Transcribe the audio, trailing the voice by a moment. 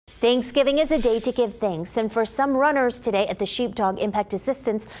Thanksgiving is a day to give thanks, and for some runners today at the Sheepdog Impact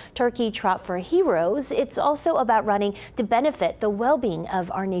Assistance Turkey Trot for Heroes, it's also about running to benefit the well-being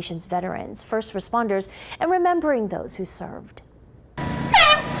of our nation's veterans, first responders, and remembering those who served.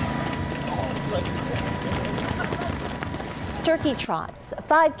 Turkey Trots,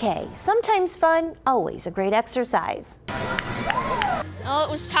 5K, sometimes fun, always a great exercise. Oh, it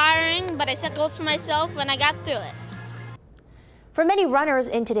was tiring, but I set goals for myself and I got through it. For many runners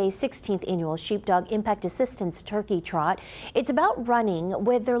in today's 16th annual Sheepdog Impact Assistance Turkey Trot, it's about running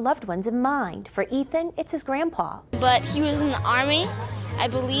with their loved ones in mind. For Ethan, it's his grandpa. But he was in the Army. I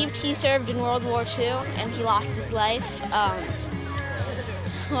believed he served in World War II and he lost his life.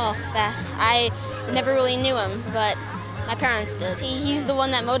 I never really knew him, but my parents did. He's the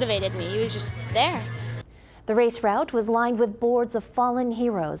one that motivated me. He was just there. The race route was lined with boards of fallen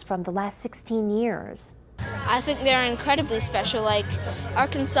heroes from the last 16 years. I think they're incredibly special. Like,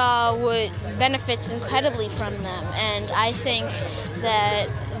 Arkansas benefits incredibly from them, and I think that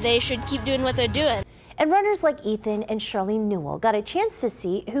they should keep doing what they're doing. And runners like Ethan and Shirley Newell got a chance to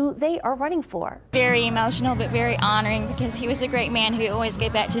see who they are running for. Very emotional, but very honoring, because he was a great man who always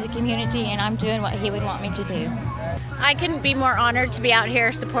gave back to the community, and I'm doing what he would want me to do. I couldn't be more honored to be out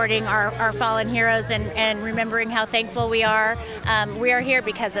here supporting our fallen heroes and remembering how thankful we are. We are here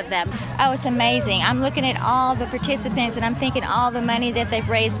because of them. Oh, it's amazing. I'm looking at all the participants and I'm thinking all the money that they've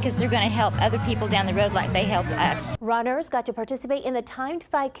raised because they're going to help other people down the road like they helped us. Runners got to participate in the timed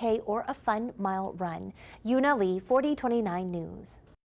 5K or a fun mile run. Una Lee, 4029 News.